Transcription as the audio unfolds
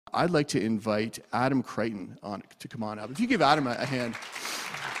I'd like to invite Adam Crichton to come on up. If you give Adam a hand.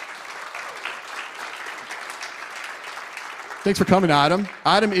 Thanks for coming, Adam.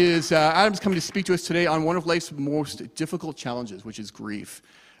 Adam's coming to speak to us today on one of life's most difficult challenges, which is grief.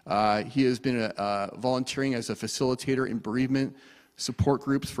 He has been volunteering as a facilitator in bereavement support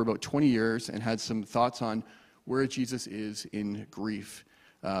groups for about 20 years and had some thoughts on where Jesus is in grief,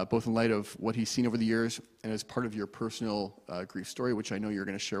 both in light of what he's seen over the years and as part of your personal grief story, which I know you're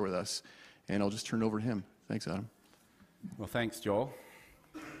going to share with us. And I'll just turn it over to him. Thanks, Adam. Well, thanks, Joel.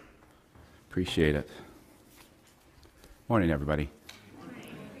 Appreciate it. Morning, everybody.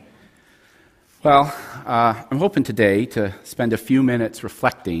 Well, I'm hoping today to spend a few minutes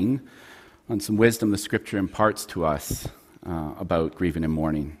reflecting on some wisdom the Scripture imparts to us about grieving and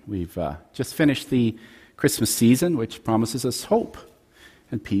mourning. We've just finished the Christmas season, which promises us hope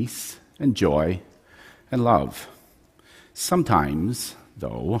and peace and joy and love. Sometimes,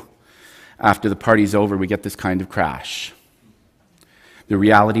 though, after the party's over, we get this kind of crash. The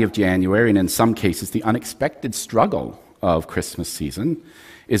reality of January, and in some cases, the unexpected struggle of Christmas season,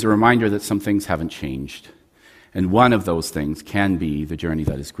 is a reminder that some things haven't changed. And one of those things can be the journey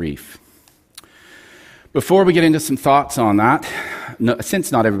that is grief. Before we get into some thoughts on that,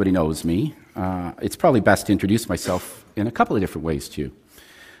 since not everybody knows me, it's probably best to introduce myself in a couple of different ways to you.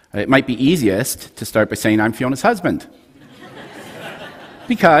 It might be easiest to start by saying I'm Fiona's husband.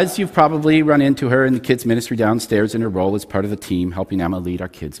 Because you've probably run into her in the kids' ministry downstairs in her role as part of the team helping Emma lead our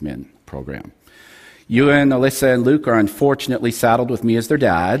Kids Min program. Ewan, Alyssa, and Luke are unfortunately saddled with me as their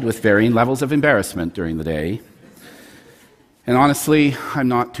dad, with varying levels of embarrassment during the day. And honestly, I'm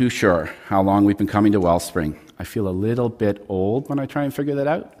not too sure how long we've been coming to Wellspring. I feel a little bit old when I try and figure that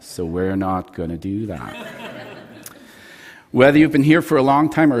out, so we're not going to do that. Whether you've been here for a long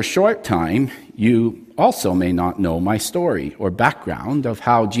time or a short time, you also may not know my story or background of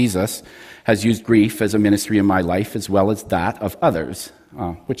how Jesus has used grief as a ministry in my life as well as that of others,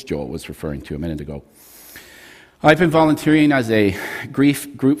 which Joel was referring to a minute ago. I've been volunteering as a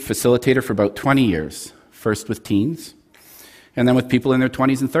grief group facilitator for about 20 years, first with teens, and then with people in their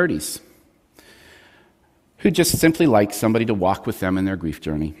 20s and 30s, who just simply like somebody to walk with them in their grief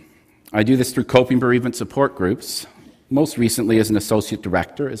journey. I do this through coping bereavement support groups, most recently as an associate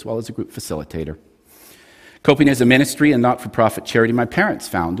director as well as a group facilitator. Coping is a ministry and not-for-profit charity my parents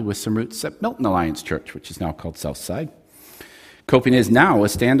founded with some roots at Milton Alliance Church, which is now called Southside. Coping is now a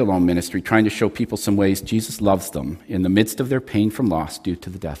standalone ministry trying to show people some ways Jesus loves them in the midst of their pain from loss due to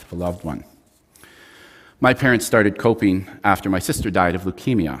the death of a loved one. My parents started coping after my sister died of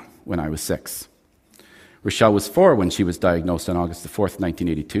leukemia when I was 6. Rochelle was 4 when she was diagnosed on August the 4th,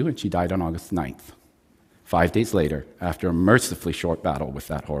 1982, and she died on August 9th, 5 days later, after a mercifully short battle with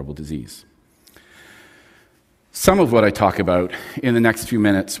that horrible disease. Some of what I talk about in the next few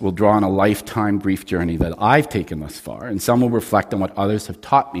minutes will draw on a lifetime grief journey that I've taken thus far, and some will reflect on what others have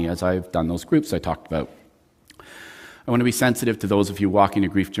taught me as I've done those groups I talked about. I want to be sensitive to those of you walking a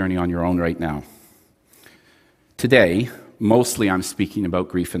grief journey on your own right now. Today, mostly I'm speaking about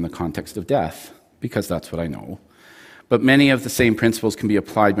grief in the context of death, because that's what I know. But many of the same principles can be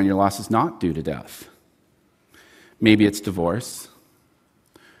applied when your loss is not due to death. Maybe it's divorce.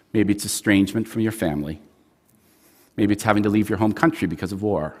 Maybe it's estrangement from your family. Maybe it's having to leave your home country because of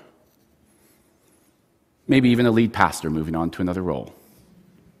war. Maybe even a lead pastor moving on to another role.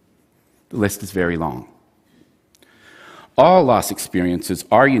 The list is very long. All loss experiences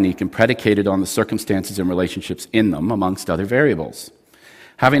are unique and predicated on the circumstances and relationships in them, amongst other variables.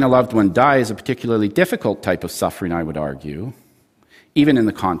 Having a loved one die is a particularly difficult type of suffering, I would argue, even in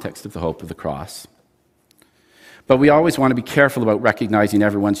the context of the hope of the cross. But we always want to be careful about recognizing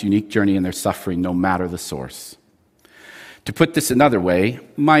everyone's unique journey in their suffering, no matter the source. To put this another way,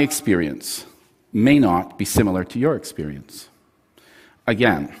 my experience may not be similar to your experience.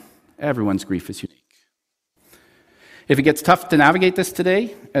 Again, everyone's grief is unique. If it gets tough to navigate this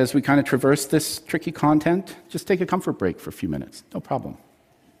today, as we kind of traverse this tricky content, just take a comfort break for a few minutes. No problem.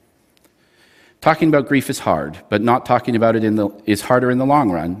 Talking about grief is hard, but not talking about it is harder in the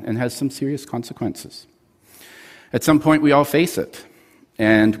long run and has some serious consequences. At some point, we all face it.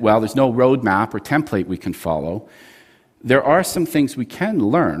 And while there's no roadmap or template we can follow, there are some things we can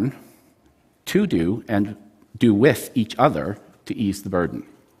learn to do and do with each other to ease the burden.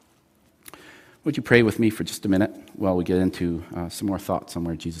 Would you pray with me for just a minute while we get into some more thoughts on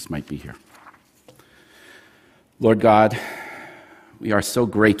where Jesus might be here? Lord God, we are so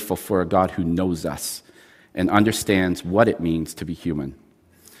grateful for a God who knows us and understands what it means to be human.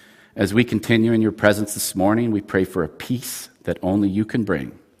 As we continue in your presence this morning, we pray for a peace that only you can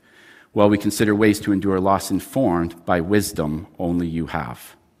bring, while we consider ways to endure loss informed by wisdom only you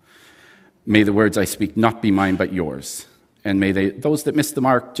have. May the words I speak not be mine but yours, and may those that miss the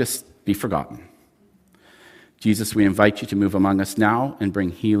mark just be forgotten. Jesus, we invite you to move among us now and bring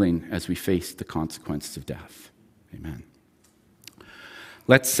healing as we face the consequences of death. Amen.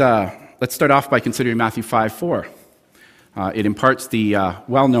 Let's start off by considering Matthew 5:4. It imparts the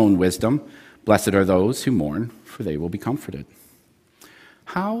well-known wisdom, "Blessed are those who mourn, for they will be comforted."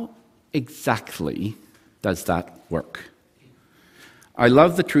 How exactly does that work? I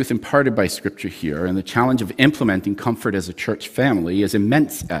love the truth imparted by Scripture here, and the challenge of implementing comfort as a church family is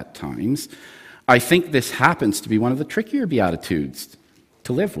immense at times. I think this happens to be one of the trickier Beatitudes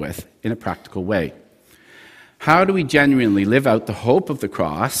to live with in a practical way. How do we genuinely live out the hope of the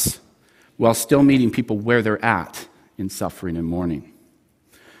cross while still meeting people where they're at in suffering and mourning?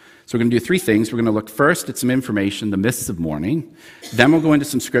 So we're going to do three things. We're going to look first at some information, the myths of mourning. Then we'll go into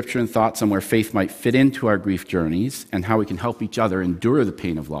some scripture and thoughts on where faith might fit into our grief journeys and how we can help each other endure the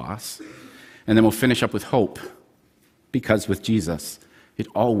pain of loss. And then we'll finish up with hope, because with Jesus, it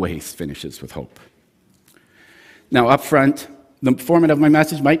always finishes with hope. Now, up front, the format of my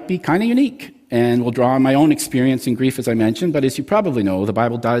message might be kind of unique, and we'll draw on my own experience in grief, as I mentioned, but as you probably know, the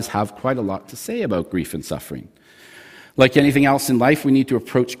Bible does have quite a lot to say about grief and suffering. Like anything else in life, we need to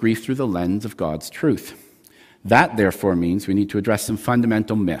approach grief through the lens of God's truth. That, therefore, means we need to address some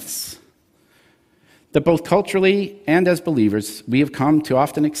fundamental myths that both culturally and as believers, we have come to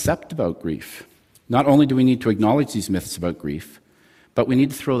often accept about grief. Not only do we need to acknowledge these myths about grief, but we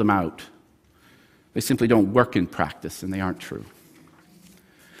need to throw them out. They simply don't work in practice, and they aren't true.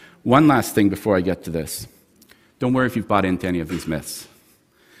 One last thing before I get to this. Don't worry if you've bought into any of these myths.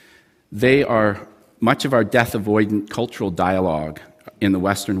 They are much of our death-avoidant cultural dialogue in the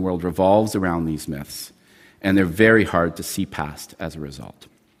Western world revolves around these myths, and they're very hard to see past as a result.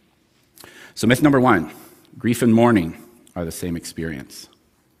 So myth number one, grief and mourning are the same experience.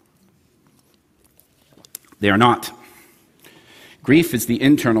 They are not. Grief is the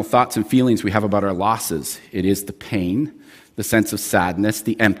internal thoughts and feelings we have about our losses. It is the pain, the sense of sadness,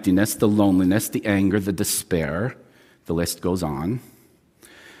 the emptiness, the loneliness, the anger, the despair. The list goes on.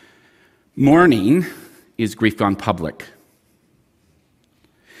 Mourning is grief gone public.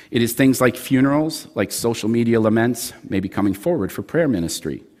 It is things like funerals, like social media laments, maybe coming forward for prayer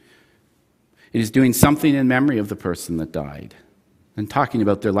ministry. It is doing something in memory of the person that died and talking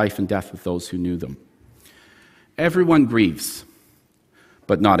about their life and death with those who knew them. Everyone grieves,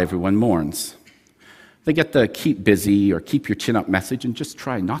 but not everyone mourns. They get the keep busy or keep your chin up message and just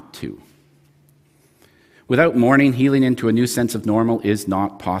try not to. Without mourning, healing into a new sense of normal is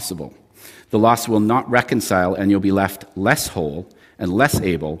not possible. The loss will not reconcile, and you'll be left less whole and less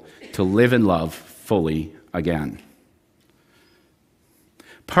able to live and love fully again.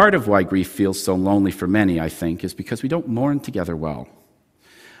 Part of why grief feels so lonely for many, I think, is because we don't mourn together well.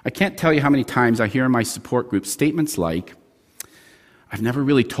 I can't tell you how many times I hear in my support group statements like, "I've never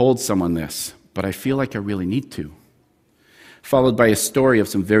really told someone this, but I feel like I really need to," followed by a story of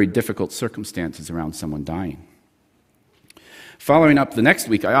some very difficult circumstances around someone dying. Following up the next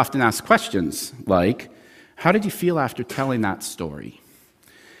week, I often ask questions like, "How did you feel after telling that story?"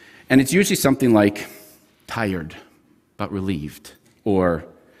 And it's usually something like, "Tired, but relieved," or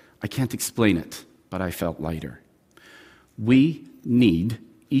 "I can't explain it, but I felt lighter." We need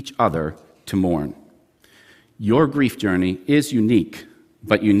each other to mourn. Your grief journey is unique,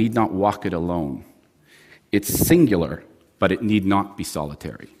 but you need not walk it alone. It's singular, but it need not be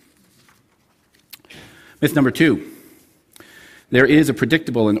solitary. Myth number two. There is a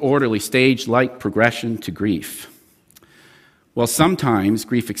predictable and orderly stage-like progression to grief. While sometimes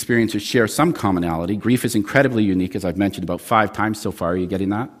grief experiences share some commonality, grief is incredibly unique, as I've mentioned about 5 times so far. Are you getting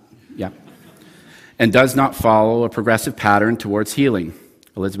that? Yeah. And does not follow a progressive pattern towards healing.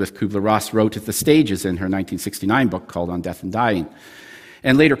 Elizabeth Kubler-Ross wrote at the stages in her 1969 book called On Death and Dying,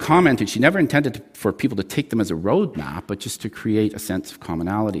 and later commented she never intended for people to take them as a roadmap, but just to create a sense of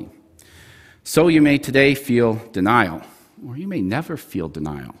commonality. So you may today feel denial, or you may never feel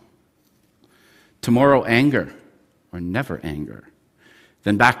denial. Tomorrow, anger, or never anger.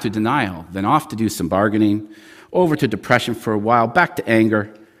 Then back to denial, then off to do some bargaining, over to depression for a while, back to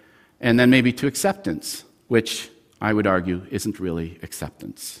anger, and then maybe to acceptance, which I would argue isn't really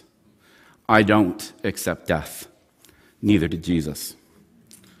acceptance. I don't accept death. Neither did Jesus.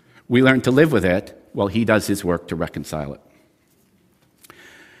 We learn to live with it while he does his work to reconcile it.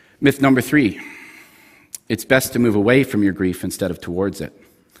 Myth number 3. It's best to move away from your grief instead of towards it.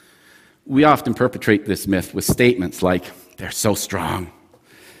 We often perpetrate this myth with statements like, "They're so strong,"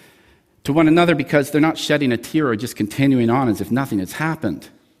 to one another because they're not shedding a tear or just continuing on as if nothing has happened.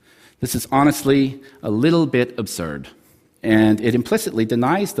 This is honestly a little bit absurd. and it implicitly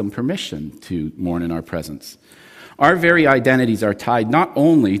denies them permission to mourn in our presence. Our very identities are tied not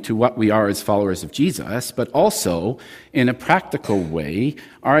only to what we are as followers of Jesus, but also, in a practical way,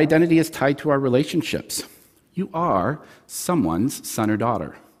 our identity is tied to our relationships. You are someone's son or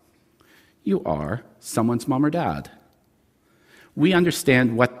daughter. You are someone's mom or dad. We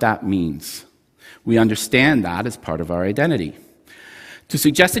understand what that means. We understand that as part of our identity. To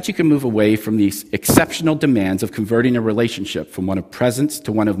suggest that you can move away from these exceptional demands of converting a relationship from one of presence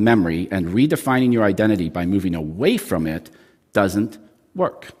to one of memory and redefining your identity by moving away from it doesn't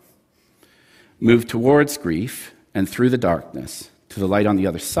work. Move towards grief and through the darkness to the light on the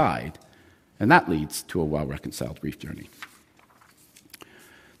other side, and that leads to a well-reconciled grief journey.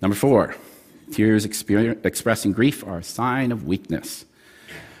 Number 4, tears expressing grief are a sign of weakness.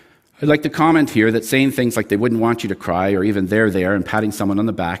 I'd like to comment here that saying things like they wouldn't want you to cry or even they're there and patting someone on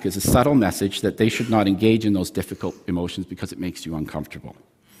the back is a subtle message that they should not engage in those difficult emotions because it makes you uncomfortable.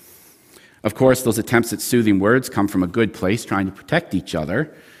 Of course, those attempts at soothing words come from a good place, trying to protect each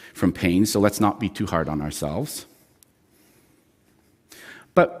other from pain, so let's not be too hard on ourselves.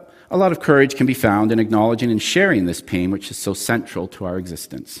 But a lot of courage can be found in acknowledging and sharing this pain, which is so central to our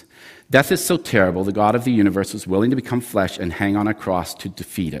existence. Death is so terrible, the God of the universe was willing to become flesh and hang on a cross to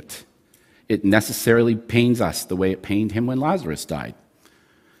defeat it. It necessarily pains us the way it pained him when Lazarus died.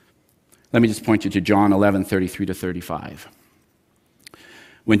 Let me just point you to John 11:33-35.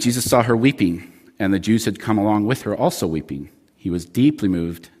 When Jesus saw her weeping, and the Jews had come along with her also weeping, he was deeply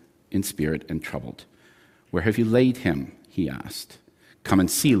moved in spirit and troubled. "Where have you laid him?" he asked. "Come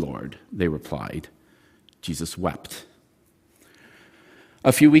and see, Lord," they replied. Jesus wept.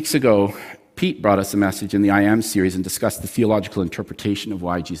 A few weeks ago, Pete brought us a message in the I Am series and discussed the theological interpretation of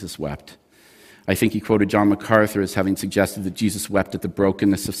why Jesus wept. I think he quoted John MacArthur as having suggested that Jesus wept at the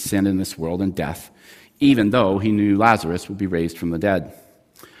brokenness of sin in this world and death, even though he knew Lazarus would be raised from the dead.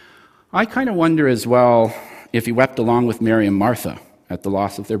 I kind of wonder as well if he wept along with Mary and Martha at the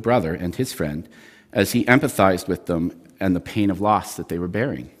loss of their brother and his friend, as he empathized with them and the pain of loss that they were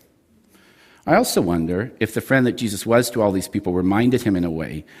bearing. I also wonder if the friend that Jesus was to all these people reminded him in a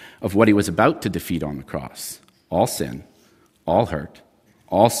way of what he was about to defeat on the cross: all sin, all hurt,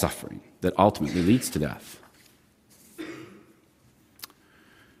 all suffering that ultimately leads to death.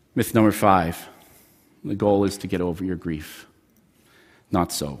 Myth number 5, the goal is to get over your grief.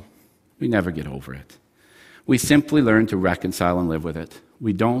 Not so. We never get over it. We simply learn to reconcile and live with it.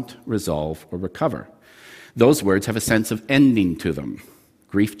 We don't resolve or recover. Those words have a sense of ending to them.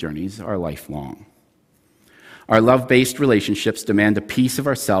 Grief journeys are lifelong. Our love-based relationships demand a piece of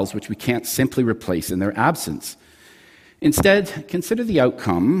ourselves which we can't simply replace in their absence. Instead, consider the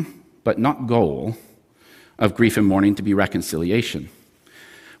outcome, but not goal, of grief and mourning to be reconciliation.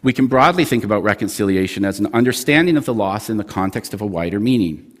 We can broadly think about reconciliation as an understanding of the loss in the context of a wider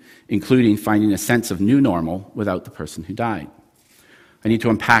meaning, including finding a sense of new normal without the person who died. I need to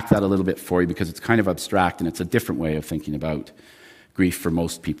unpack that a little bit for you because it's kind of abstract and it's a different way of thinking about grief for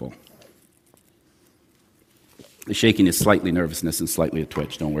most people. The shaking is slightly nervousness and slightly a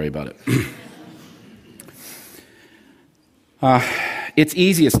twitch. Don't worry about it. It's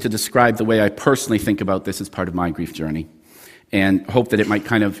easiest to describe the way I personally think about this as part of my grief journey and hope that it might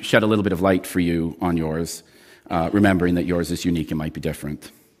kind of shed a little bit of light for you on yours, remembering that yours is unique and might be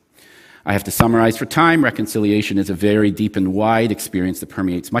different. I have to summarize for time. Reconciliation is a very deep and wide experience that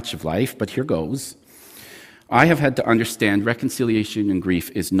permeates much of life, but here goes. I have had to understand reconciliation and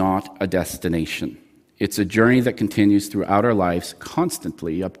grief is not a destination. It's a journey that continues throughout our lives,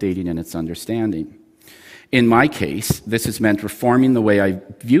 constantly updating in its understanding. In my case, this has meant reforming the way I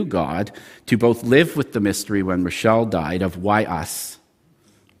view God to both live with the mystery when Rochelle died of why us,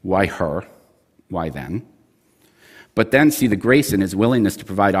 why her, why then, but then see the grace in his willingness to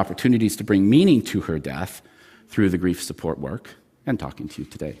provide opportunities to bring meaning to her death through the grief support work and talking to you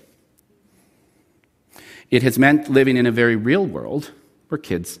today. It has meant living in a very real world where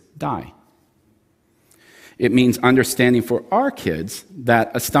kids die. It means understanding for our kids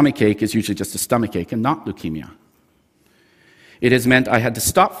that a stomachache is usually just a stomachache and not leukemia. It has meant I had to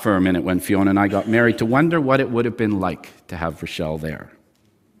stop for a minute when Fiona and I got married to wonder what it would have been like to have Rochelle there.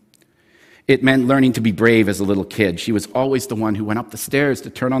 It meant learning to be brave as a little kid. She was always the one who went up the stairs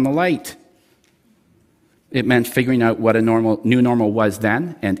to turn on the light. It meant figuring out what a new normal was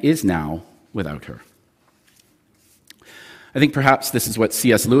then and is now without her. I think perhaps this is what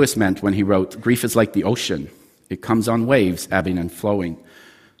C.S. Lewis meant when he wrote, "Grief is like the ocean. It comes on waves, ebbing and flowing.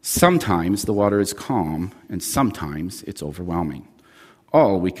 Sometimes the water is calm, and sometimes it's overwhelming.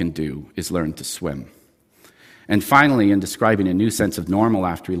 All we can do is learn to swim." And finally, in describing a new sense of normal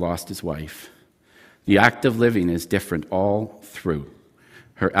after he lost his wife, The act of living is different all through.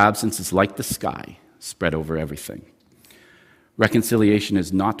 Her absence is like the sky, spread over everything. Reconciliation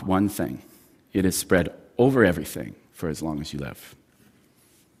is not one thing. It is spread over everything for as long as you live.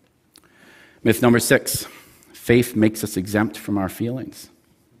 Myth number 6, faith makes us exempt from our feelings.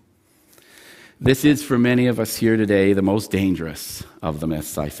 This is, for many of us here today, the most dangerous of the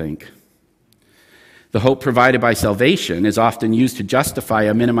myths, I think. The hope provided by salvation is often used to justify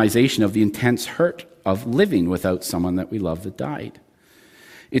a minimization of the intense hurt of living without someone that we love that died.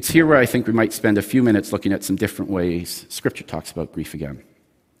 It's here where I think we might spend a few minutes looking at some different ways Scripture talks about grief again.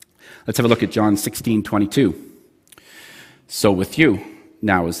 Let's have a look at John 16:22. So with you,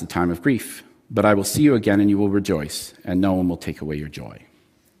 now is the time of grief, but I will see you again and you will rejoice, and no one will take away your joy.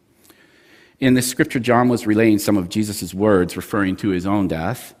 In this scripture, John was relaying some of Jesus' words referring to his own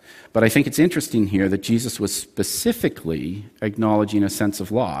death, but I think it's interesting here that Jesus was specifically acknowledging a sense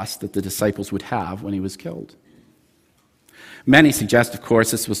of loss that the disciples would have when he was killed. Many suggest, of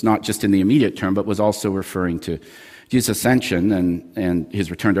course, this was not just in the immediate term, but was also referring to Jesus' ascension and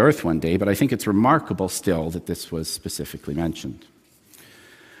his return to earth one day, but I think it's remarkable still that this was specifically mentioned.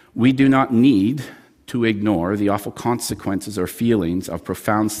 We do not need to ignore the awful consequences or feelings of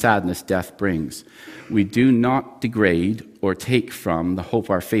profound sadness death brings. We do not degrade or take from the hope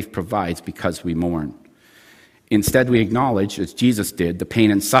our faith provides because we mourn. Instead, we acknowledge, as Jesus did, the pain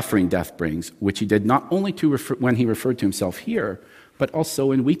and suffering death brings, which he did not only when he referred to himself here, but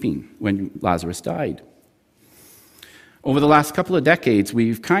also in weeping when Lazarus died. Over the last couple of decades,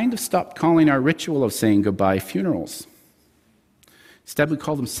 we've kind of stopped calling our ritual of saying goodbye funerals. Instead, we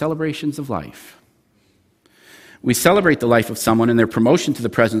call them celebrations of life. We celebrate the life of someone and their promotion to the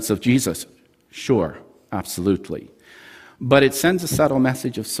presence of Jesus. Sure, absolutely. But it sends a subtle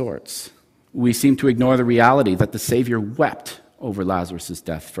message of sorts. We seem to ignore the reality that the Savior wept over Lazarus'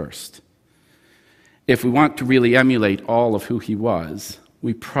 death first. If we want to really emulate all of who he was,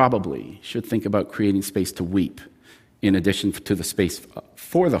 we probably should think about creating space to weep, in addition to the space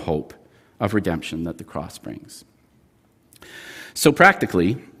for the hope of redemption that the cross brings. So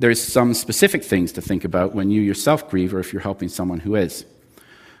practically, there's some specific things to think about when you yourself grieve or if you're helping someone who is.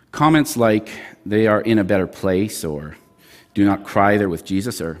 Comments like, they are in a better place, or do not cry there with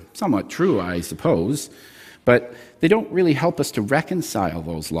Jesus, are somewhat true, I suppose, but they don't really help us to reconcile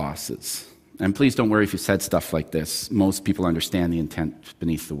those losses. And please don't worry if you said stuff like this. Most people understand the intent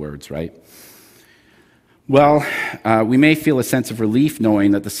beneath the words, right? Well, we may feel a sense of relief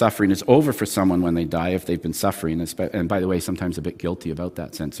knowing that the suffering is over for someone when they die, if they've been suffering, and by the way, sometimes a bit guilty about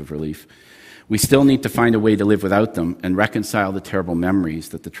that sense of relief. We still need to find a way to live without them and reconcile the terrible memories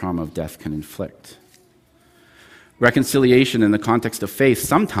that the trauma of death can inflict. Reconciliation in the context of faith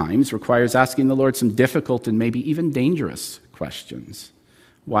sometimes requires asking the Lord some difficult and maybe even dangerous questions.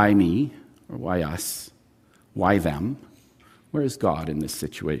 Why me? Or why us? Why them? Where is God in this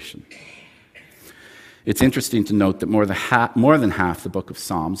situation? It's interesting to note that more than half the book of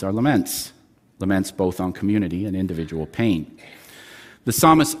Psalms are laments both on community and individual pain. The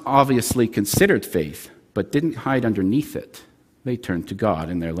psalmists obviously considered faith, but didn't hide underneath it. They turned to God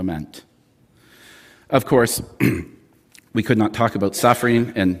in their lament. Of course, we could not talk about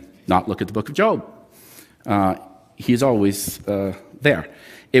suffering and not look at the book of Job. He's always there.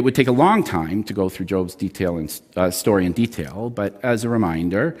 It would take a long time to go through Job's story in detail, but as a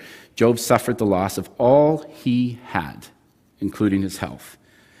reminder, Job suffered the loss of all he had, including his health.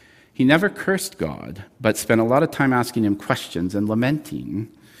 He never cursed God, but spent a lot of time asking him questions and lamenting,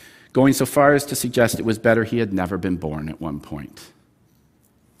 going so far as to suggest it was better he had never been born at one point.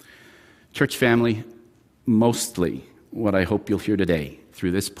 Church family, mostly what I hope you'll hear today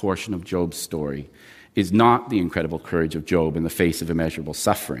through this portion of Job's story is not the incredible courage of Job in the face of immeasurable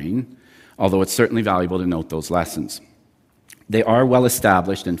suffering, although it's certainly valuable to note those lessons. There are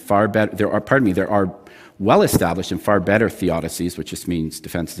well-established and far better theodicies, which just means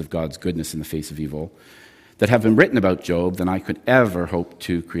defenses of God's goodness in the face of evil, that have been written about Job than I could ever hope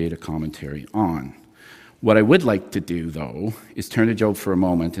to create a commentary on. What I would like to do, though, is turn to Job for a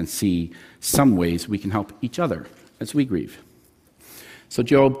moment and see some ways we can help each other as we grieve. So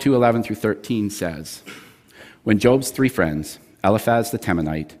Job 2:11 through 13 says, when Job's 3 friends, Eliphaz the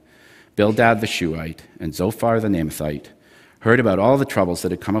Temanite, Bildad the Shuhite, and Zophar the Naamathite, heard about all the troubles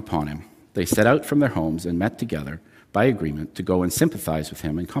that had come upon him, they set out from their homes and met together by agreement to go and sympathize with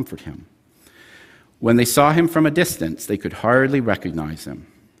him and comfort him. When they saw him from a distance, they could hardly recognize him.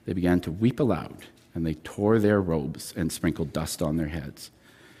 They began to weep aloud, and they tore their robes and sprinkled dust on their heads.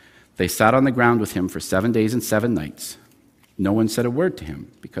 They sat on the ground with him for 7 days and 7 nights. No one said a word to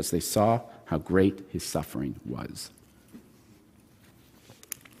him because they saw how great his suffering was.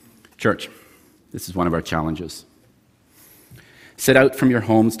 Church, This is one of our challenges. Set out from your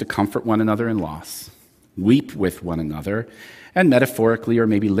homes to comfort one another in loss. Weep with one another, and metaphorically or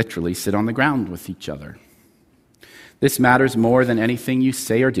maybe literally sit on the ground with each other. This matters more than anything you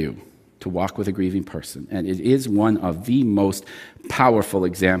say or do to walk with a grieving person, and it is one of the most powerful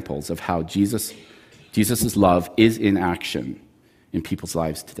examples of how Jesus' love is in action in people's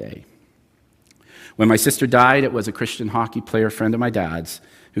lives today. When my sister died, it was a Christian hockey player friend of my dad's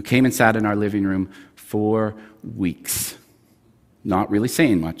who came and sat in our living room for weeks. Not really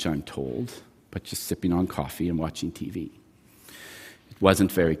saying much, I'm told, but just sipping on coffee and watching TV. It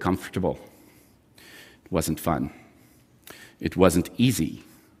wasn't very comfortable. It wasn't fun. It wasn't easy,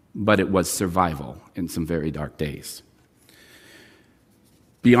 but it was survival in some very dark days.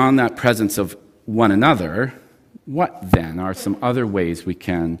 Beyond that presence of one another, what then are some other ways we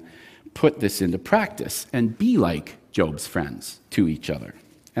can put this into practice and be like Job's friends to each other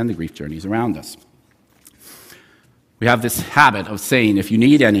and the grief journeys around us? We have this habit of saying, if you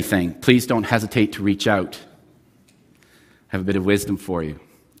need anything, please don't hesitate to reach out. I have a bit of wisdom for you.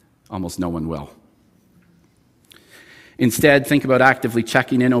 Almost no one will. Instead, think about actively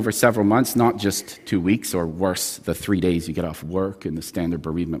checking in over several months, not just 2 weeks or worse, the 3 days you get off work in the standard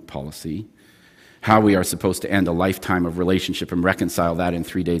bereavement policy. How we are supposed to end a lifetime of relationship and reconcile that in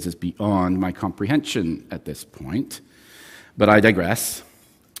 3 days is beyond my comprehension at this point. But I digress.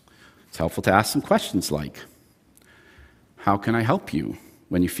 It's helpful to ask some questions like, how can I help you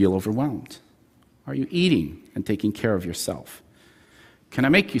when you feel overwhelmed? Are you eating and taking care of yourself? Can I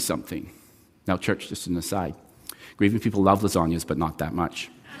make you something? Now, church, just an aside. Grieving people love lasagnas, but not that much.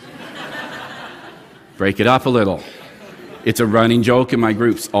 Break it up a little. It's a running joke in my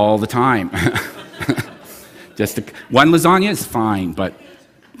groups all the time. One lasagna is fine, but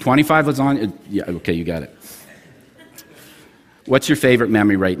 25 lasagna, yeah, okay, you got it. What's your favorite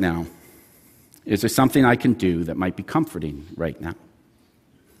memory right now? Is there something I can do that might be comforting right now?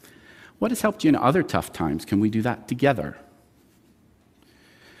 What has helped you in other tough times? Can we do that together?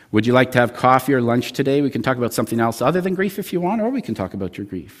 Would you like to have coffee or lunch today? We can talk about something else other than grief if you want, or we can talk about your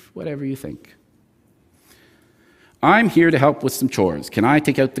grief, whatever you think. I'm here to help with some chores. Can I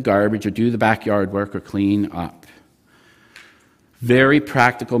take out the garbage or do the backyard work or clean up? Very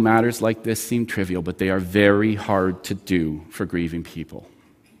practical matters like this seem trivial, but they are very hard to do for grieving people.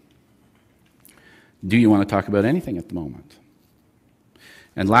 Do you want to talk about anything at the moment?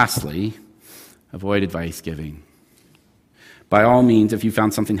 And lastly, avoid advice giving. By all means, if you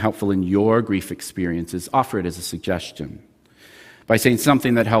found something helpful in your grief experiences, offer it as a suggestion. By saying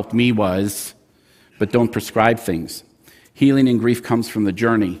something that helped me was, but don't prescribe things. Healing in grief comes from the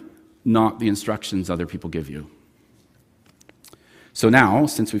journey, not the instructions other people give you. So now,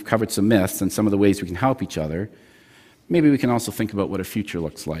 since we've covered some myths and some of the ways we can help each other, maybe we can also think about what a future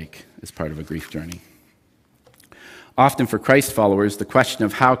looks like as part of a grief journey. Often for Christ followers, the question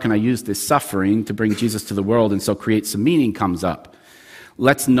of how can I use this suffering to bring Jesus to the world and so create some meaning comes up.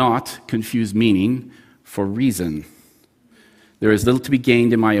 Let's not confuse meaning for reason. There is little to be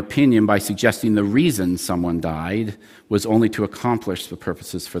gained, in my opinion, by suggesting the reason someone died was only to accomplish the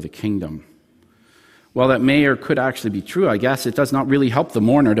purposes for the kingdom. While that may or could actually be true, I guess it does not really help the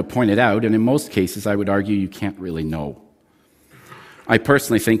mourner to point it out, and in most cases, I would argue you can't really know. I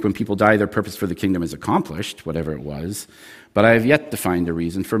personally think when people die, their purpose for the kingdom is accomplished, whatever it was, but I have yet to find a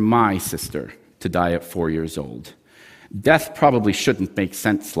reason for my sister to die at 4 years old. Death probably shouldn't make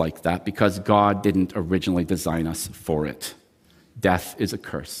sense like that because God didn't originally design us for it. Death is a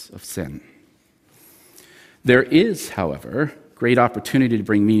curse of sin. There is, however, great opportunity to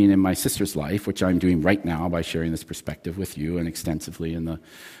bring meaning in my sister's life, which I'm doing right now by sharing this perspective with you and extensively in the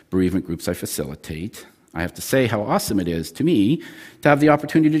bereavement groups I facilitate. I have to say how awesome it is to me to have the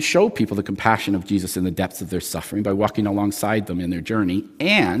opportunity to show people the compassion of Jesus in the depths of their suffering by walking alongside them in their journey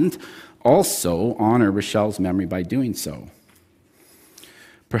and also honor Rochelle's memory by doing so.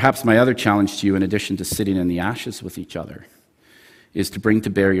 Perhaps my other challenge to you, in addition to sitting in the ashes with each other, is to bring to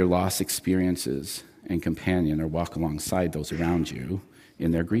bear your loss experiences and companion or walk alongside those around you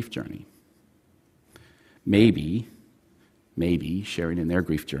in their grief journey. Maybe sharing in their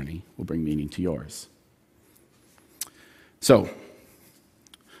grief journey will bring meaning to yours. So,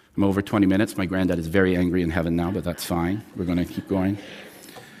 I'm over 20 minutes. My granddad is very angry in heaven now, but that's fine. We're going to keep going.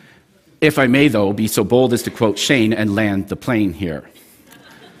 If I may, though, be so bold as to quote Shane and land the plane here.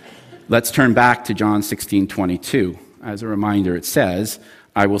 Let's turn back to John 16:22. As a reminder, it says,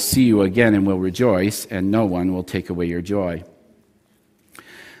 I will see you again and will rejoice, and no one will take away your joy.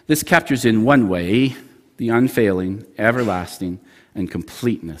 This captures in one way the unfailing, everlasting, and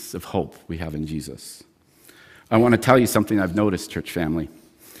completeness of hope we have in Jesus. I want to tell you something I've noticed, church family.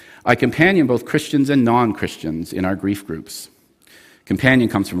 I companion both Christians and non-Christians in our grief groups. Companion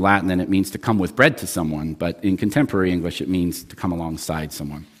comes from Latin, and it means to come with bread to someone, but in contemporary English, it means to come alongside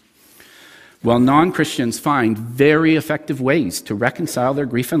someone. While non-Christians find very effective ways to reconcile their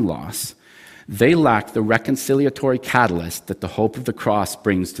grief and loss, they lack the reconciliatory catalyst that the hope of the cross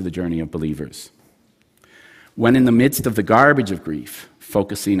brings to the journey of believers. When in the midst of the garbage of grief,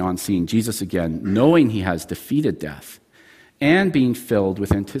 focusing on seeing Jesus again, knowing he has defeated death, and being filled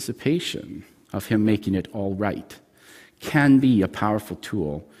with anticipation of him making it all right, can be a powerful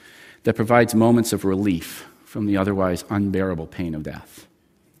tool that provides moments of relief from the otherwise unbearable pain of death.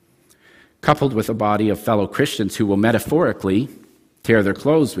 Coupled with a body of fellow Christians who will metaphorically tear their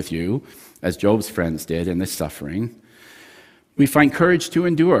clothes with you, as Job's friends did in this suffering, we find courage to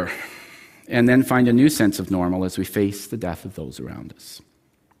endure and then find a new sense of normal as we face the death of those around us.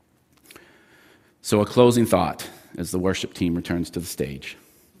 So a closing thought as the worship team returns to the stage.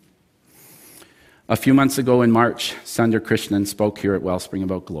 A few months ago in March, Sunder Crichton spoke here at Wellspring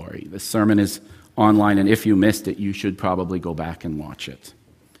about glory. This sermon is online, and if you missed it, you should probably go back and watch it.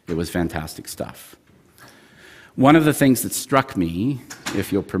 It was fantastic stuff. One of the things that struck me,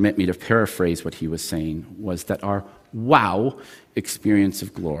 if you'll permit me to paraphrase what he was saying, was that our wow experience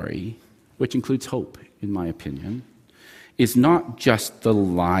of glory, which includes hope, in my opinion, is not just the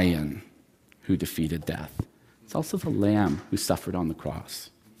lion who defeated death. It's also the lamb who suffered on the cross.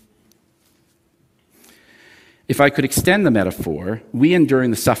 If I could extend the metaphor, we endure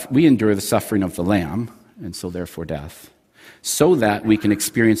the suffering of the lamb, and so therefore death, so that we can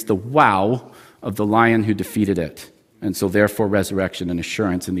experience the wow of the lion who defeated it, and so therefore resurrection and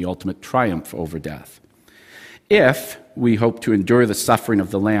assurance in the ultimate triumph over death. If we hope to endure the suffering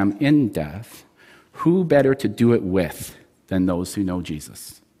of the lamb in death, who better to do it with than those who know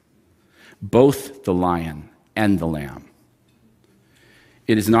Jesus? Both the lion and the lamb.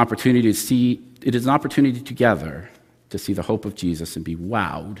 It is an opportunity together to see the hope of Jesus and be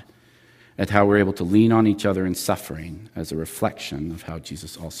wowed at how we're able to lean on each other in suffering as a reflection of how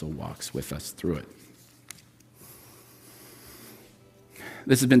Jesus also walks with us through it.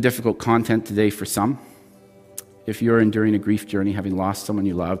 This has been difficult content today for some. If you're enduring a grief journey, having lost someone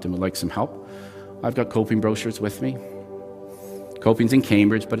you loved and would like some help, I've got coping brochures with me. Coping's in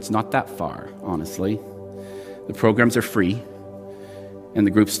Cambridge, but it's not that far, honestly. The programs are free, and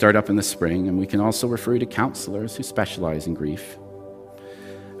the groups start up in the spring, and we can also refer you to counselors who specialize in grief.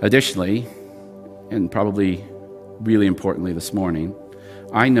 Additionally, and probably really importantly this morning,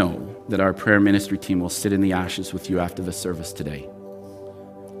 I know that our prayer ministry team will sit in the ashes with you after the service today,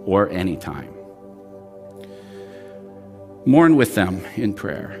 or any time. Mourn with them in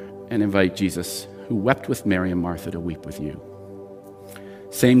prayer and invite Jesus, who wept with Mary and Martha, to weep with you.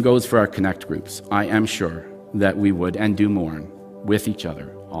 Same goes for our Connect groups. I am sure that we would and do mourn with each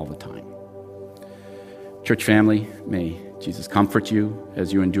other all the time. Church family, may Jesus comfort you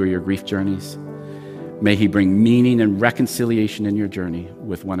as you endure your grief journeys. May he bring meaning and reconciliation in your journey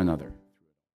with one another.